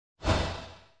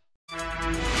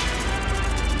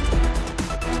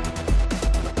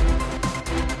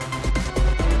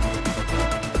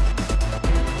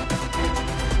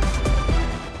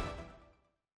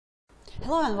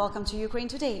Hello and welcome to Ukraine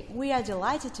Today. We are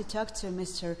delighted to talk to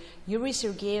Mr. Yuriy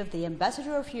Sergeyev, the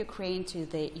Ambassador of Ukraine to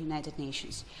the United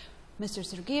Nations. Mr.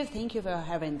 Sergeyev, thank you for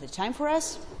having the time for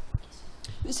us.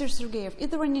 Mr. Sergeyev, is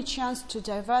there any chance to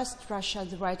divest Russia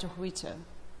the right of veto?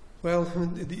 Well,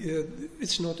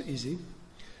 it's not easy,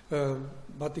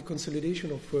 but the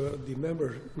consolidation of the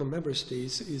member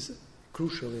states is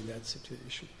crucial in that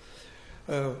situation.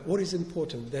 What is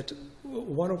important that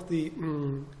one of the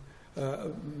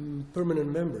permanent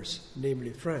members,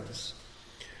 namely France,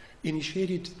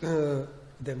 initiated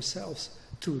themselves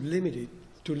to limit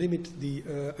the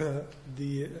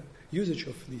usage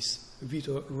of this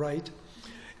veto right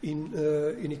in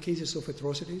the cases of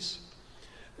atrocities,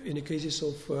 in the cases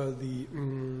of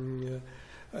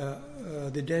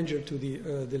the danger to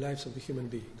the lives of the human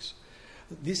beings.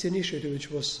 This initiative, which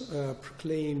was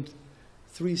proclaimed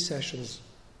 3 sessions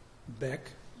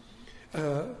back,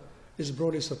 is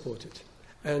broadly supported.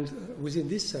 And within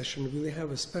this session, we will have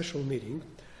a special meeting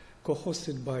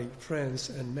co-hosted by France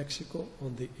and Mexico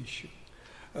on the issue.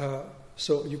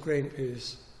 So Ukraine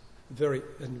is very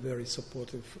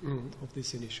supportive of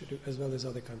this initiative, as well as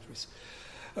other countries.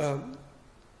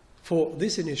 For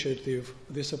this initiative,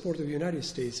 the support of the United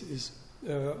States is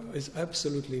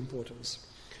absolutely important.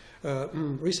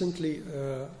 Recently,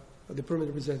 the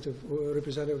permanent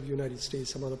representative of the United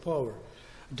States, Samantha Power,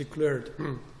 declared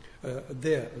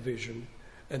their vision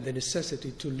and the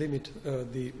necessity to limit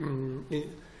the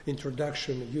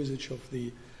introduction, usage of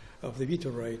the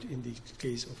veto right in the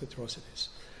case of atrocities.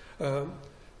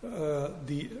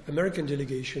 The American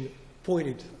delegation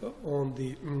pointed on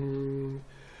the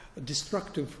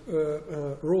destructive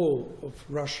role of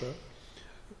Russia,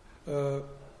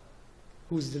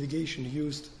 whose delegation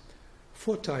used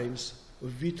 4 times a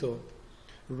veto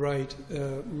right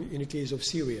in the case of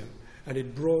Syria, and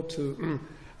it brought to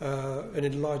and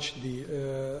enlarged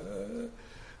the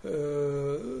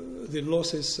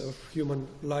losses of human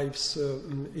lives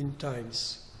in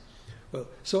times. Well,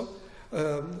 so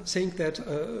saying that,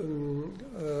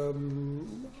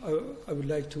 I would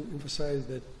like to emphasize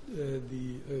that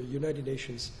the United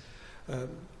Nations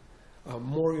are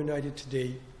more united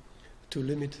today to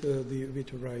limit the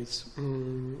veto rights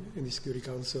in the Security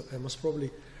Council, and most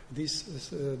probably this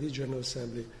General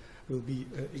Assembly will be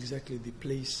exactly the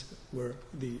place where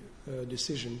the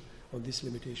decision on this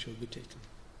limitation will be taken.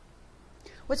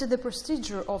 What is the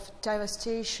procedure of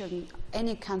divestation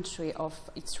any country of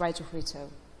its right of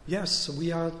veto? Yes,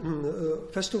 we are,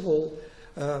 first of all,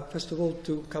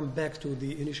 to come back to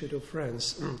the initiative of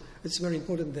France, it's very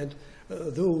important that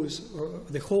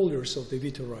the holders of the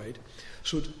veto right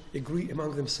should agree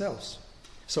among themselves.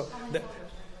 So,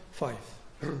 five.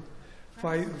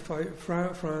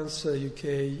 France, UK,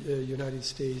 United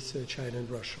States, China and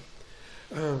Russia.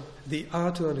 They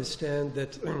are to understand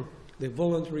that the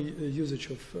voluntary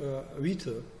usage of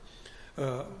veto,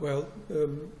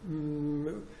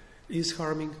 is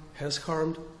harming, has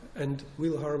harmed, and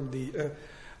will harm the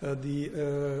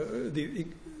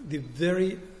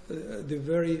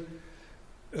very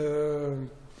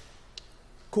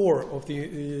core of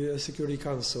the Security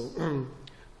Council,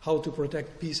 how to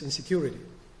protect peace and security.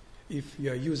 If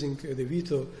you are using the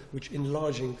veto, which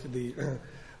enlarging the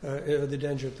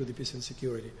danger to the peace and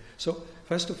security. So,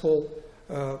 first of all,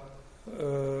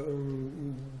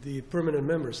 the permanent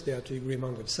members, they are to agree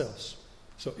among themselves.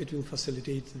 So it will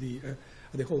facilitate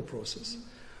the whole process.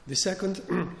 The second,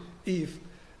 if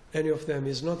any of them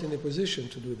is not in a position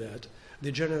to do that,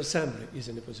 the General Assembly is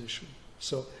in a position.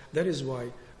 So that is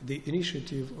why the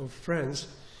initiative of France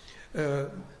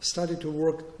started to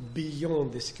work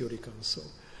beyond the Security Council.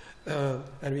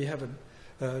 And we have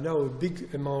now a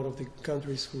big amount of the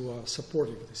countries who are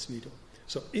supporting this veto.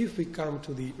 So if we come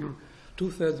to the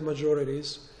 2/3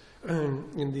 majorities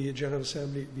in the General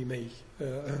Assembly, we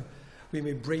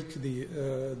may break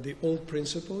the old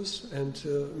principles and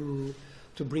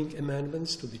to bring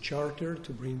amendments to the Charter,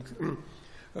 to bring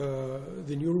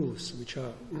the new rules, which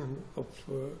are of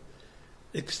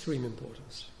extreme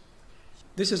importance.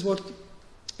 This is what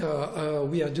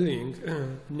we are doing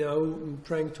now,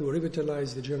 trying to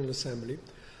revitalize the General Assembly,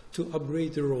 to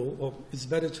upgrade the role of. It's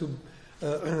better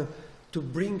to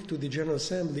bring to the General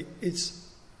Assembly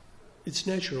its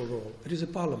natural role. It is a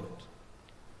parliament.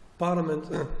 Parliament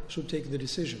should take the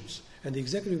decisions, and the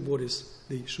executive bodies,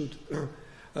 they should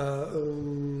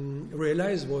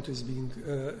realize what is being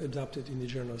adopted in the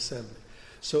General Assembly.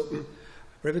 So,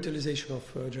 revitalization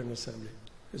of General Assembly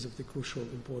is of the crucial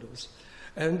importance.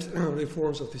 And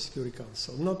reforms of the Security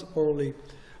Council, not only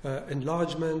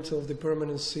enlargement of the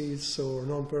permanent seats or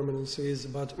non-permanent seats,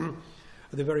 but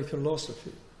the very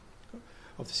philosophy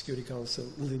of the Security Council,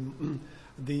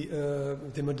 the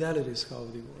modalities how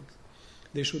they work.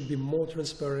 They should be more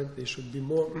transparent, they should be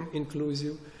more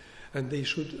inclusive, and they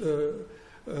should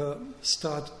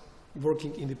start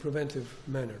working in the preventive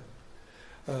manner.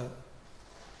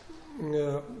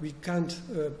 We can't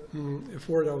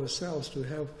afford ourselves to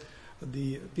have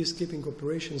the peacekeeping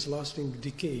operations lasting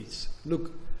decades.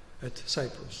 Look at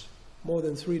Cyprus. More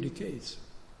than 3 decades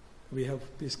we have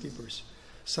peacekeepers.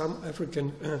 Some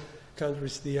African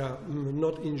countries, they are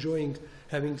not enjoying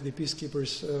having the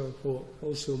peacekeepers for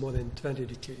also more than 20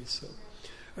 decades.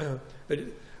 So,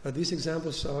 these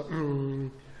examples are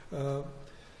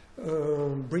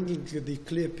bringing the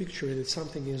clear picture that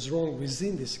something is wrong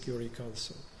within the Security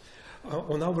Council.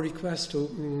 On our request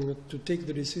to take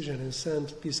the decision and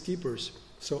send peacekeepers,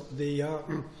 so they are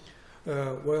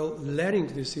letting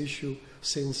this issue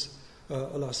since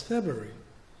last February.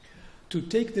 To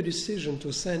take the decision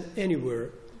to send anywhere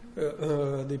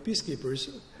the peacekeepers,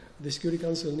 the Security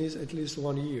Council needs at least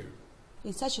 1 year.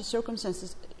 In such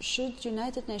circumstances, should the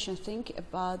United Nations think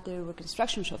about the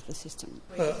reconstruction of the system?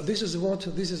 This is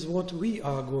what we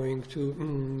are going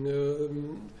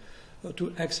to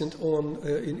accent on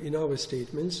in our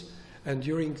statements and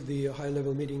during the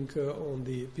high-level meeting on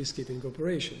the peacekeeping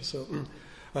operations. So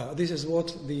this is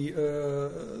what the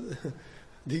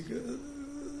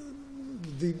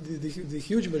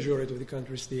huge majority of the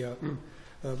countries, they are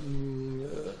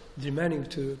demanding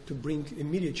to bring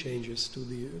immediate changes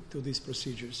to these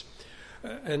procedures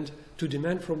and to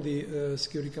demand from the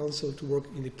Security Council to work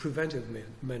in the preventive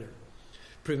manner.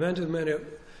 Preventive manner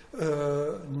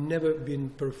never been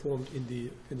performed in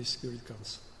the Security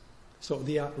Council. So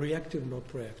they are reactive, not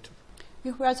proactive.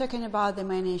 If we are talking about the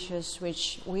main issues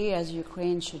which we as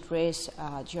Ukraine should raise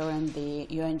during the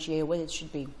UNGA, what it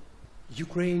should be?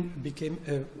 Ukraine became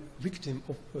a victim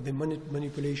of the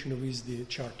manipulation with the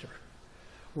Charter.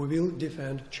 We will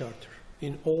defend Charter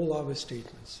in all our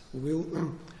statements. We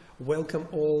will welcome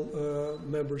all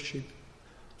membership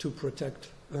to protect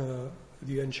the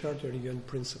UN Charter and UN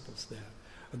principles there.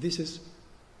 This is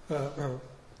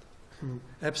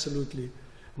absolutely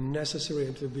necessary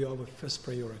and will be our first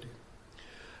priority.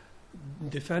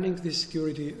 Defending the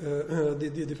security,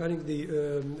 defending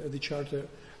the Charter,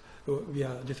 we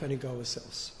are defending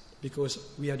ourselves because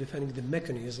we are defending the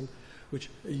mechanism which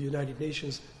the United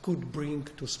Nations could bring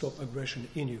to stop aggression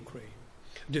in Ukraine.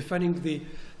 Defending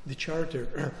the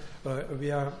Charter,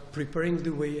 we are preparing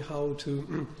the way how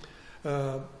to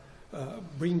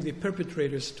bring the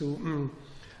perpetrators to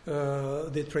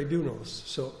the tribunals.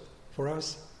 So for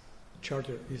us,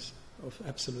 Charter is of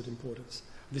absolute importance.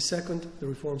 The second, the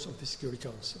reforms of the Security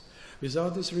Council.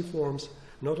 Without these reforms,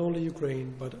 not only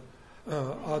Ukraine, but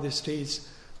other states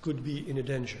could be in a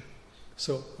danger.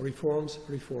 So reforms.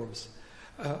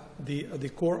 The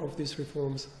core of these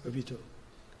reforms, veto,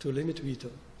 to limit veto.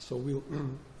 So we'll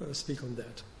speak on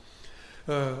that.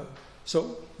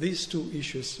 So these two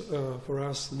issues for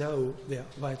us now, they are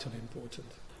vitally important.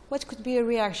 What could be a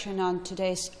reaction on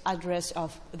today's address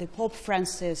of the Pope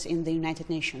Francis in the United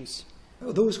Nations?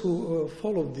 Those who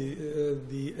followed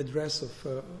the address of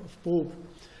Pope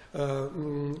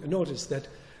noticed that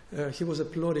he was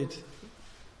applauded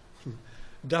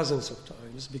dozens of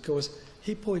times because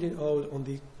he pointed out on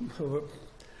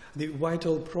the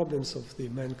vital problems of the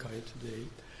mankind today.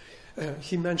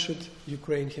 He mentioned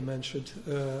Ukraine, he mentioned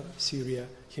Syria,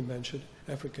 he mentioned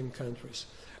African countries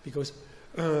because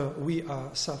we are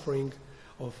suffering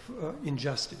of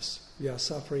injustice. We are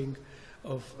suffering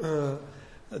of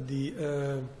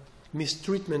the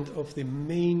mistreatment of the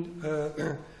main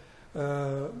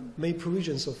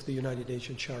provisions of the United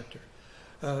Nations Charter.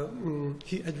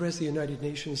 He addressed the United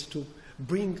Nations to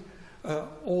bring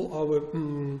all our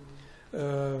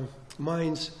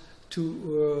minds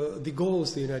to the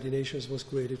goals the United Nations was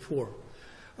created for.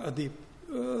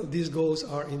 These goals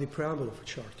are in the preamble of the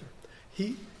Charter.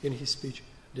 He, in his speech,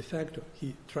 de facto,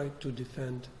 he tried to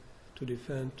defend, to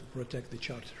protect the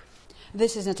Charter.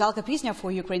 This is Natalka Pisnya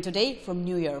for Ukraine Today from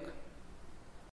New York.